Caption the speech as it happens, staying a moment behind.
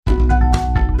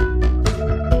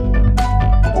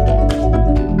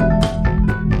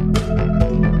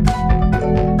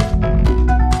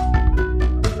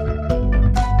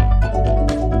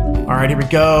we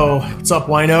go. What's up,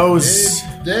 winos?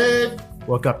 Dave.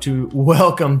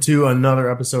 Welcome to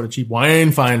another episode of Cheap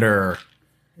Wine Finder.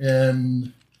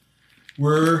 And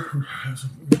we're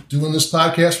doing this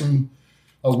podcast from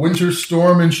a winter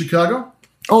storm in Chicago.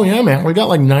 Oh, yeah, man. We got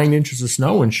like 9 inches of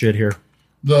snow and shit here.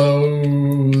 Though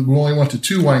we only went to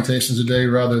 2 wine tastings a day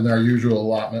rather than our usual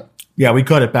allotment. Yeah, we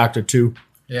cut it back to 2.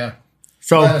 Yeah.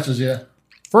 So, Yeah.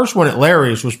 first one at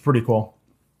Larry's was pretty cool.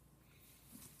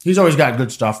 He's always got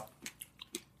good stuff.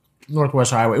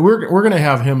 Northwest Highway. We're going to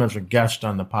have him as a guest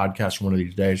on the podcast one of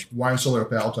these days. Wine Cellar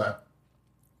Palatine.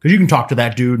 Because you can talk to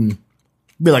that dude and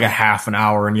be like a half an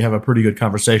hour and you have a pretty good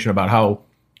conversation about how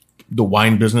the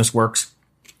wine business works.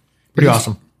 Pretty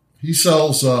awesome. He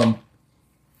sells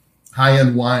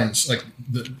high-end wines, like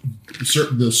the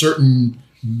certain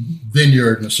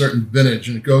vineyard and a certain vintage,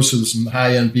 and it goes to some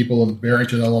high-end people in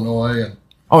Barrington, Illinois, and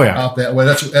out that way.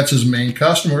 That's his main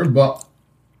customer, but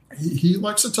he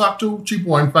likes to talk to cheap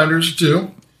wine finders too.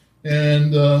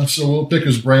 And so we'll pick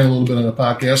his brain a little bit on the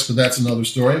podcast, but that's another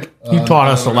story. He taught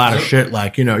us a lot of shit,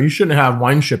 like, you shouldn't have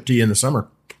wine shipped to you in the summer.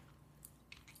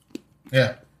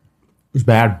 Yeah. It was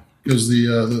bad. Because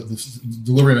the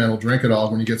delivery man will drink it all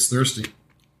when he gets thirsty.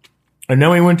 And then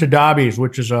we went to Dobby's,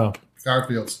 which is a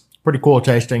Garfield's. Pretty cool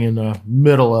tasting in the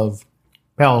middle of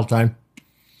Palatine.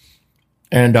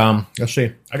 And let's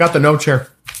see. I got the notes here.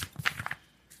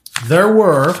 There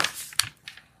were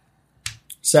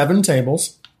 7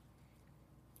 tables.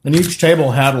 And each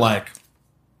table had like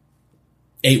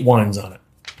 8 wines on it.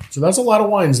 So that's a lot of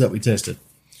wines that we tasted.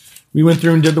 We went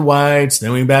through and did the whites.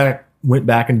 Then we went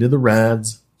back and did the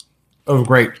reds. It was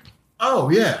great. Oh,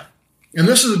 yeah. And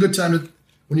this is a good time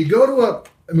when you go to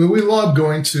we love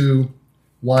going to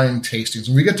wine tastings.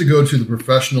 And we get to go to the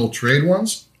professional trade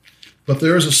ones. But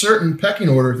there is a certain pecking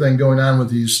order thing going on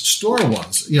with these store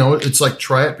ones. It's like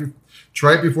try it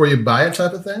before you buy it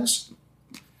type of things.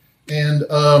 And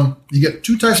you get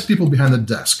 2 types of people behind the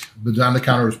desk. Behind the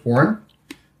counter is pouring.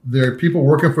 There are people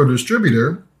working for a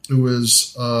distributor who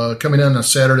is coming in on a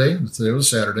Saturday. Today was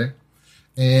Saturday.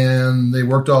 And they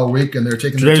worked all week, and they're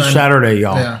taking their time. Today's Saturday,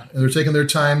 y'all. Yeah, and they're taking their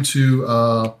time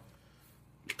to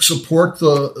support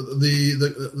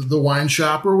the wine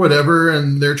shop or whatever,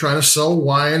 and they're trying to sell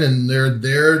wine, and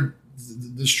the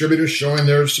distributors showing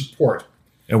their support.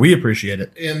 And we appreciate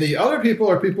it. And the other people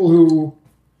are people who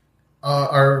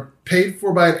are paid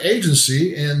for by an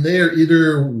agency, and they are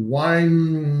either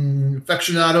wine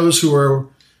aficionados who are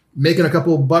making a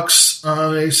couple of bucks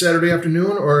on a Saturday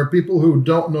afternoon, or people who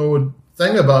don't know a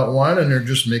thing about wine and they're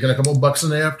just making a couple of bucks in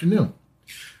the afternoon.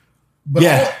 But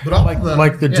yeah, what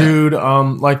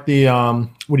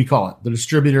do you call it? The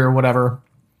distributor or whatever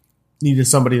needed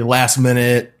somebody last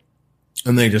minute,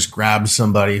 and they just grabbed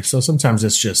somebody. So sometimes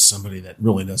it's just somebody that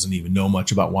really doesn't even know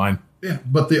much about wine. Yeah,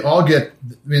 but they all get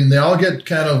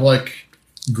kind of like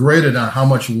graded on how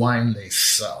much wine they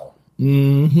sell.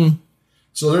 Mm-hmm.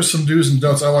 So there's some do's and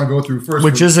don'ts I want to go through first.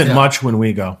 Which isn't much when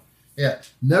we go. Yeah.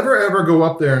 Never ever go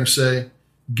up there and say,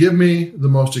 give me the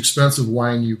most expensive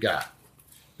wine you got.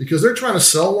 Because they're trying to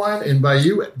sell wine, and by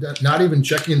you not even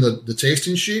checking the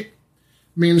tasting sheet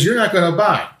means you're not going to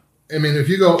buy. I mean, if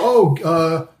you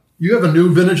go, you have a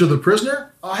new vintage of the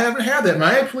Prisoner? I haven't had that.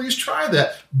 May I please try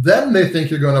that? Then they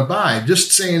think you're going to buy.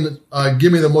 Just saying,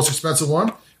 give me the most expensive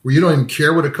one, where you don't even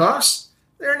care what it costs,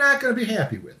 they're not going to be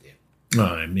happy with you.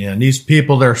 Oh, man, these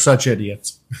people, they're such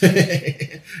idiots.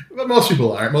 But most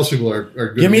people aren't. Most people are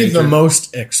good. Give me the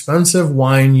most expensive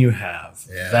wine you have.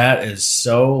 Yeah. That is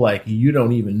so like you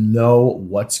don't even know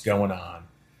what's going on.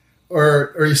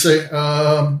 Or you say,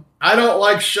 I don't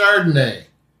like Chardonnay.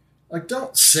 Like,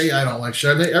 don't say I don't like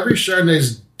Chardonnay. Every Chardonnay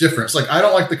is different. It's like, I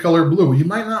don't like the color blue. Well, you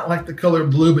might not like the color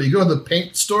blue, but you go to the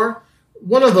paint store,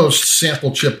 one of those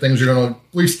sample chip things you're going to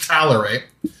at least tolerate.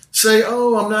 Say,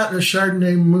 I'm not in a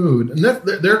Chardonnay mood. And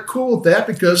they're cool with that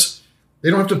because they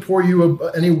don't have to pour you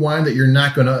any wine that you're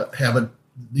not going to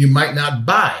you might not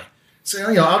buy. Say,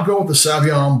 I'll go with the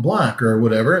Sauvignon Blanc or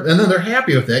whatever. And then they're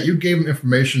happy with that. You gave them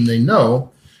information they know,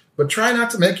 but try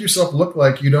not to make yourself look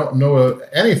like you don't know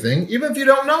anything, even if you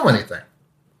don't know anything.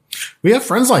 We have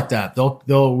friends like that.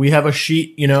 We have a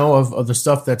sheet, of the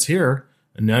stuff that's here,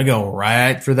 and they go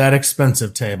right for that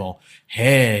expensive table.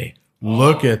 Hey,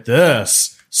 look at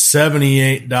this.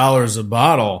 $78 a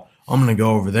bottle. I'm going to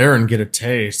go over there and get a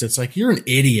taste. It's like, you're an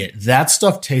idiot. That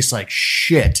stuff tastes like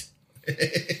shit.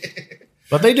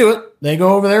 But they do it. They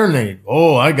go over there and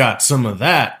I got some of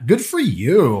that. Good for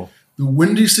you. The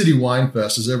Windy City Wine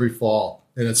Fest is every fall.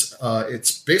 And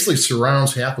it's basically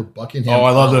surrounds half of Buckingham. Oh,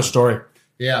 I love this story.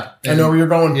 Yeah. I know where you're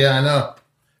going. Yeah, I know.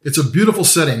 It's a beautiful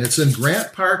setting. It's in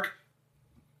Grant Park,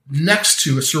 next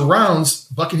to, it surrounds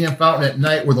Buckingham Fountain at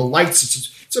night where the lights,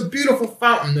 it's a beautiful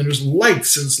fountain and there's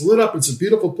lights and it's lit up. It's a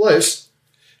beautiful place.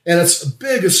 And it's a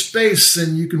big a space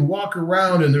and you can walk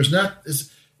around and there's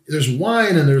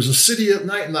wine and there's a city at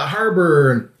night in the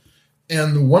harbor.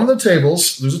 And one of the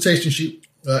tables, there's a tasting sheet.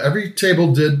 Every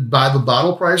table did by the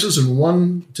bottle prices and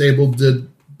one table did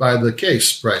by the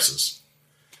case prices.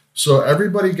 So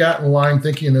everybody got in line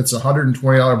thinking it's a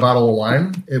 $120 bottle of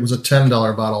wine. It was a $10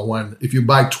 bottle of wine. If you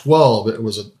buy 12, it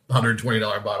was a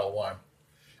 $120 bottle of wine.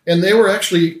 And they were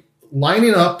actually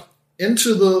lining up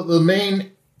into the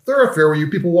main thoroughfare where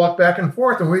people walk back and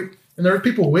forth. And there were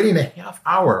people waiting a half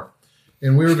hour.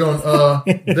 And we were going,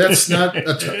 that's not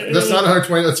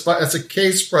 $120. That's a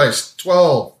case price,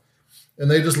 12.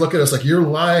 And they just look at us like, you're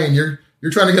lying. You're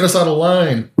trying to get us out of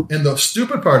line. And the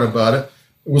stupid part about it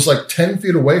was like 10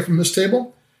 feet away from this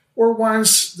table were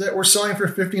wines that were selling for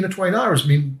 $15 to $20. I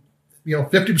mean,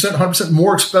 50%, 100%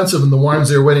 more expensive than the wines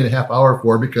they were waiting a half hour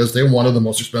for because they wanted the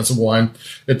most expensive wine.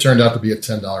 It turned out to be a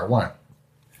 $10 wine.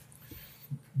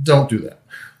 Don't do that.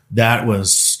 That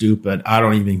was stupid. I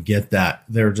don't even get that.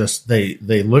 They're just, they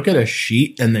look at a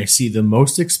sheet and they see the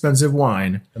most expensive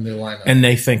wine and they line up and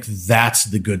they think that's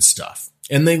the good stuff.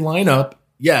 And they line up.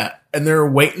 Yeah. And they're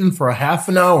waiting for a half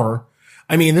an hour.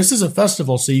 I mean, this is a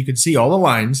festival, so you could see all the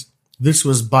lines. This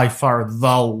was by far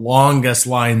the longest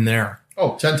line there.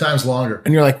 Oh, 10 times longer.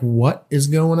 And you're like, what is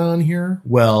going on here?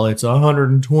 Well, it's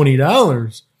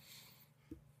 $120.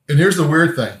 And here's the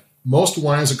weird thing. Most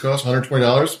wines that cost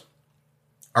 $120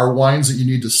 are wines that you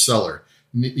need to cellar.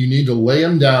 You need to lay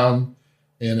them down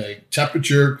in a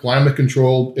temperature,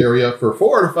 climate-controlled area for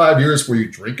 4 to 5 years before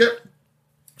you drink it.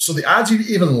 So the odds of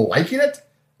you even liking it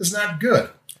is not good.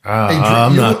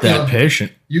 I'm not that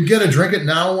patient. You get a drink it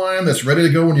now wine that's ready to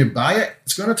go when you buy it.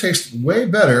 It's going to taste way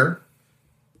better,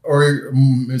 or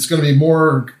it's going to be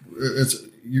more.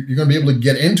 You're going to be able to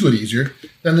get into it easier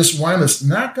than this wine that's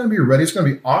not going to be ready. It's going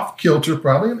to be off kilter,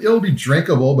 probably. It'll be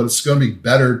drinkable, but it's going to be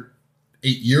better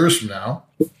 8 years from now.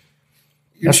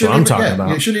 That's what I'm talking about.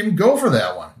 You shouldn't even go for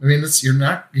that one. I mean,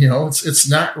 it's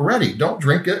not ready. Don't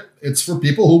drink it. It's for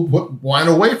people who put wine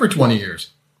away for 20 years.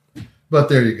 But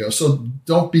there you go. So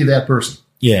don't be that person.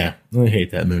 Yeah, I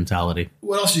hate that mentality.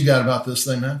 What else you got about this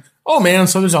thing, man? Oh, man,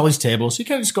 so there's all these tables. You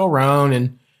kind of just go around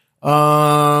and,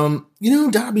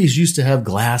 Darby's used to have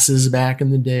glasses back in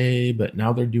the day, but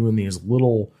now they're doing these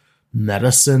little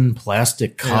medicine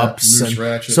plastic cups. Moose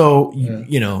ratchet. So,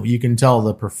 you can tell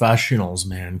the professionals,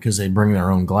 man, because they bring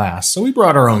their own glass. So we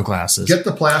brought our own glasses. Get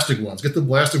the plastic ones. Get the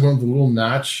plastic one with the little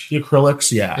notch. The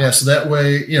acrylics, yeah. Yeah, so that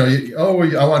way,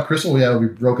 I want crystal. Yeah, it'll be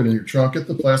broken in your trunk. Get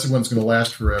the plastic one. It's going to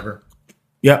last forever.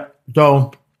 Yep.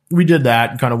 So we did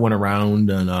that and kind of went around.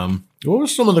 And what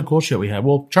was some of the cool shit we had?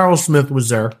 Well, Charles Smith was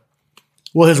there.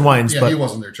 Well, his wines. Yeah, but he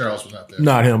wasn't there. Charles was not there.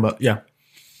 Not him, but yeah.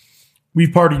 We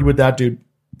partied with that dude.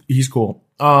 He's cool.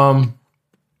 I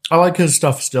like his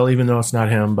stuff still, even though it's not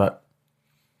him. But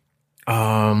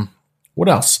what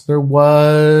else? There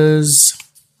was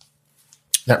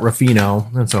that Ruffino.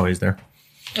 That's always there.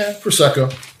 Yeah,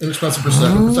 Prosecco. Inexpensive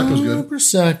Prosecco. Prosecco's good.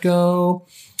 Prosecco.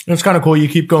 And it's kind of cool. You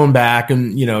keep going back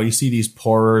and, you see these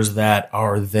pourers that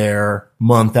are there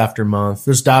month after month.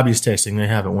 There's Dobby's tasting. They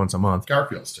have it once a month.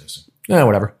 Garfield's tasting. Yeah,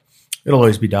 whatever. It'll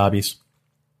always be Dobby's.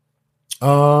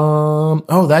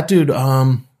 That dude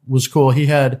was cool. He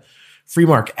had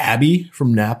Freemark Abbey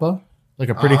from Napa, like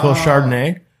a pretty cool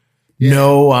Chardonnay. Yeah.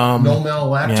 No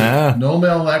malolactic. Yeah. No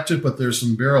malolactic, but there's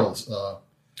some barrels.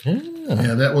 Yeah,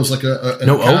 that was like an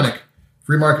iconic. Oak.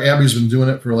 Freemark Abbey's been doing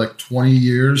it for like 20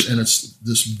 years, and it's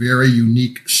this very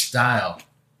unique style.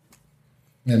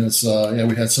 And it's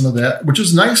we had some of that, which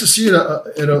is nice to see at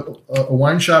a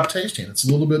wine shop tasting. It's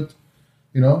a little bit,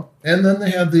 And then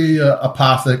they had the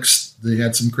Apothecs. They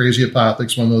had some crazy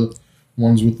Apothecs. One of the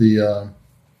ones with the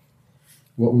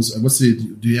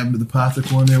do you have the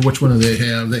Apothic one there? Which one do they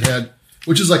have? They had,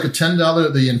 which is like a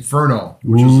 $10, the Inferno,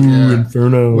 which is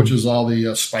Inferno, which is all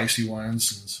the spicy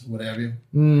wines and what have you.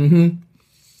 Mm-hmm.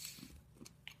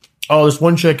 Oh, this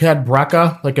one chick had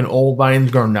Brecca, like an Old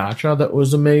Vines Garnacha that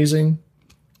was amazing.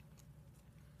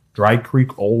 Dry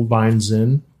Creek Old Vines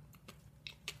Inn,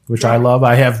 which I love.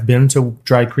 I have been to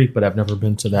Dry Creek, but I've never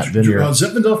been to that vineyard.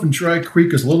 Zinfandel from Dry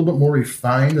Creek is a little bit more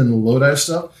refined than the Lodi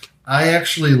stuff. I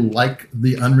actually like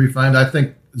the unrefined. I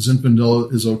think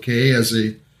Zinfandel is okay as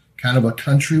a kind of a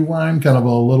country wine, kind of a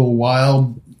little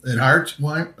wild at heart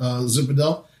wine.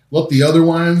 Zinfandel. Let the other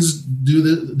wines do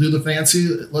the fancy.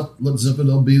 Let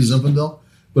Zinfandel be Zinfandel.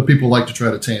 But people like to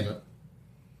try to tame it.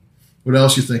 What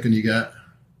else you thinking you got?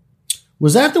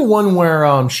 Was that the one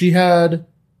where she had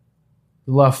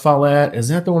La Follette? Is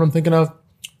that the one I'm thinking of?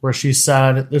 where she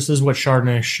said, this is what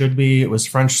Chardonnay should be. It was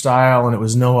French style and it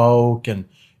was no oak and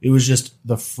it was just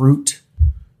the fruit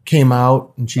came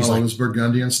out. And she's like, it was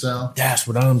Burgundian style. that's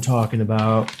what I'm talking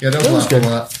about. Yeah, that was good. a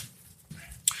lot.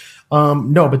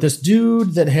 No, but this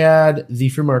dude that had the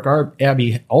Freemark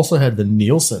Abbey also had the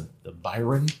Nielsen, the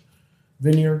Byron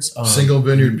Vineyards. Single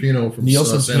vineyard Pinot from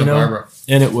Nielsen Santa Pinot, Barbara.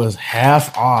 and it was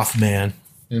half off, man.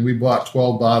 And we bought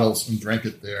 12 bottles and drank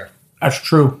it there. That's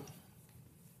true.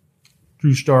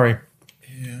 True story.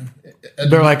 Yeah.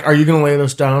 They're like, are you going to lay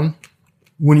this down?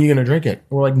 When are you going to drink it?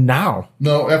 We're like, now.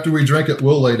 No, after we drink it,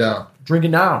 we'll lay down. Drink it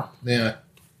now. Yeah.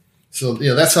 So,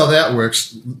 yeah, that's how that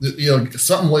works. You know,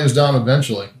 something lays down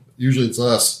eventually. Usually it's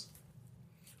us.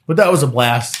 But that was a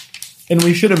blast. And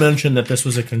we should have mentioned that this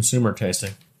was a consumer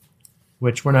tasting,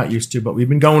 which we're not used to, but we've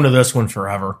been going to this one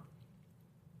forever.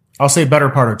 I'll say better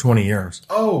part of 20 years.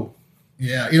 Oh,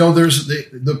 yeah. You know, there's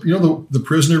the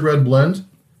Prisoner Red Blend.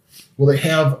 Well, they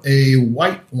have a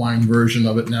white wine version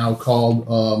of it now called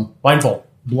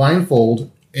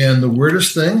Blindfold. And the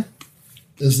weirdest thing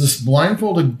is this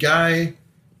blindfolded guy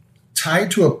tied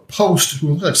to a post who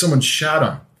looks like someone shot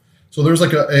him. So there's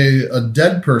like a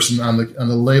dead person on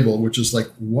the label, which is like,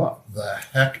 what the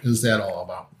heck is that all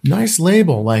about? Nice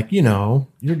label, like, you know,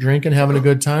 you're drinking, having a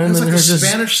good time, It's and like the there's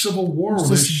Spanish Civil War where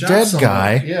this they shot dead someone.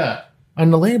 guy. Yeah.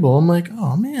 On the label. I'm like,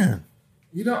 oh man.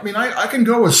 You know, I mean, I can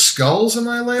go with skulls in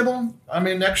my label. I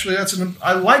mean, actually,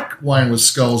 I like wine with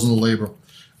skulls in the label,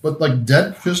 but like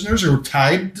dead prisoners or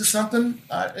tied to something,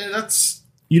 that's.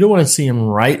 You don't want to see them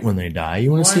right when they die.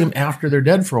 You want to see them after they're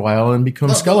dead for a while and become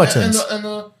skeletons. And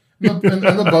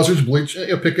the buzzards bleach,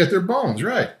 pick at their bones,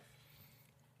 right?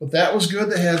 But that was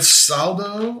good. They had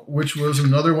Saldo, which was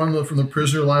another one from the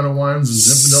Prisoner line of wines,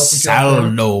 Zinfandel from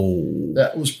California. Saldo.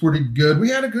 That was pretty good. We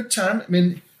had a good time. I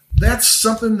mean, that's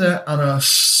something that on a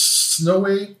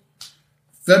snowy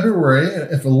February,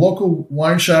 if a local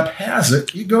wine shop has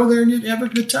it, you go there and you have a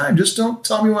good time. Just don't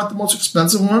tell me you want the most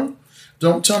expensive one.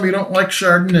 Don't tell me you don't like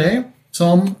Chardonnay.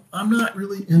 Tell them I'm not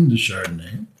really into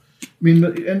Chardonnay. I mean,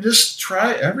 and just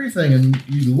try everything and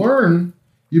you learn.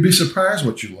 You'd be surprised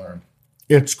what you learn.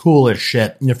 It's cool as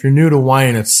shit. And if you're new to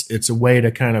wine, it's a way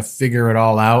to kind of figure it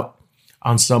all out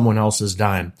on someone else's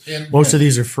dime. Most of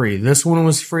these are free. This one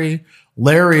was free.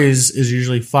 Larry's is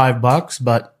usually $5,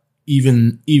 but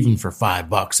even for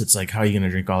 $5, it's like, how are you going to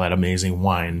drink all that amazing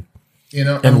wine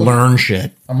and learn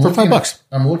shit for $5?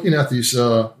 I'm looking at these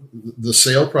the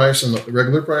sale price and the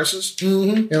regular prices,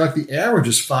 and like the average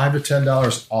is $5 to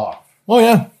 $10 off. Oh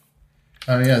yeah.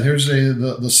 Yeah, here's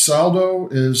the Saldo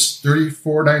is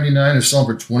 $34.99. It's selling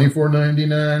for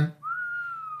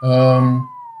 $24.99.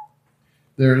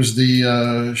 There's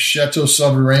the Chateau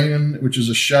Sovereign, which is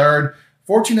a Chard.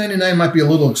 $14.99 might be a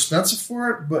little expensive for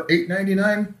it, but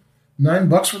 $8.99,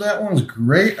 $9 for that one is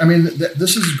great. I mean,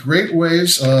 this is great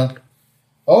ways. Ferrari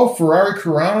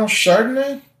Carano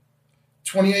Chardonnay,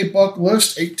 $28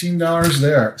 list, $18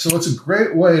 there. So it's a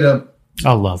great way to.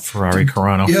 I love Ferrari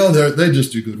Carano. They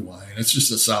just do good wine. It's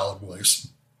just a solid place.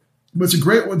 But it's a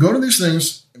great way. Go to these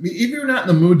things. I mean, even if you're not in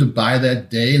the mood to buy that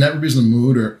day, and everybody's in the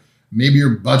mood, or maybe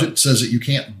your budget says that you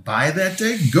can't buy that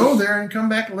day, go there and come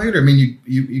back later. I mean,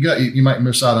 you might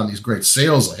miss out on these great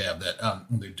sales they have that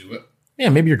when they do it. Yeah,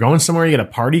 maybe you're going somewhere, you got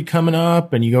a party coming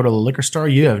up, and you go to the liquor store,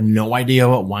 you have no idea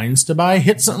what wines to buy.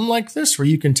 Hit something like this where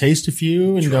you can taste a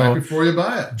few and Try go, before you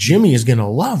buy it. Jimmy is going to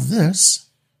love this.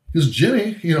 Because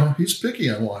Jimmy, he's picky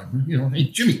on wine. Hey,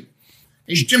 Jimmy,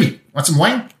 want some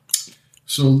wine?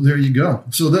 So there you go.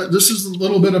 So this is a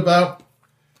little bit about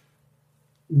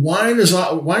wine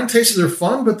tastings are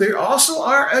fun, but they also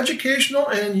are educational,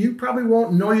 and you probably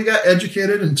won't know you got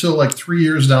educated until like 3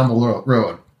 years down the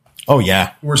road. Oh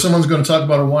yeah. Where someone's going to talk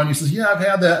about a wine, you says, "Yeah, I've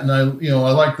had that, and I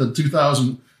like the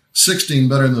 2016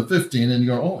 better than the 15." And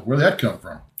you go, "Oh, where'd that come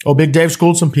from?" Oh, Big Dave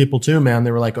schooled some people too, man.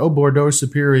 They were like, "Oh, Bordeaux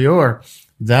Superior,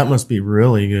 that must be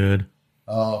really good."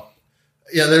 Oh,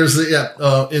 yeah. There's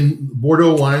in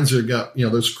Bordeaux wines, they got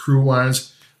those cru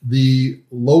wines. The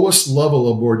lowest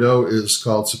level of Bordeaux is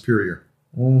called Superior,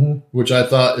 which I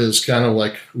thought is kind of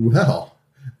like, well,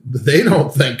 they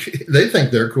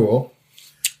think they're cool.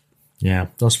 Yeah,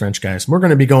 those French guys. We're going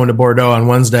to be going to Bordeaux on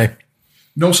Wednesday.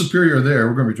 No Superior there.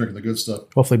 We're going to be drinking the good stuff.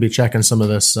 Hopefully be checking some of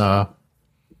this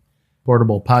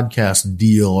portable podcast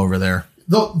deal over there.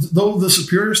 Though the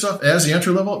Superior stuff as the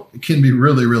entry level can be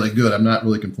really, really good. I'm not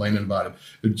really complaining about it.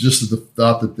 It's just the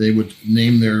thought that they would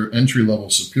name their entry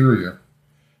level Superior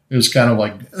is kind of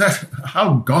like,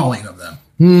 how galling of them.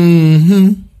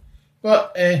 Mm-hmm.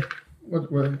 But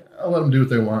I'll let them do what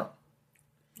they want.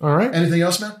 All right. Anything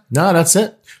else, man? No, that's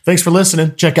it. Thanks for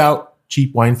listening. Check out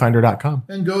cheapwinefinder.com.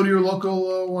 And go to your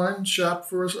local wine shop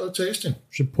for a tasting.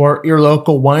 Support your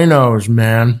local winos,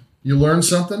 man. You learn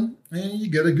something and you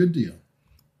get a good deal.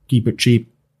 Keep it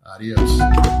cheap.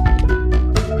 Adios.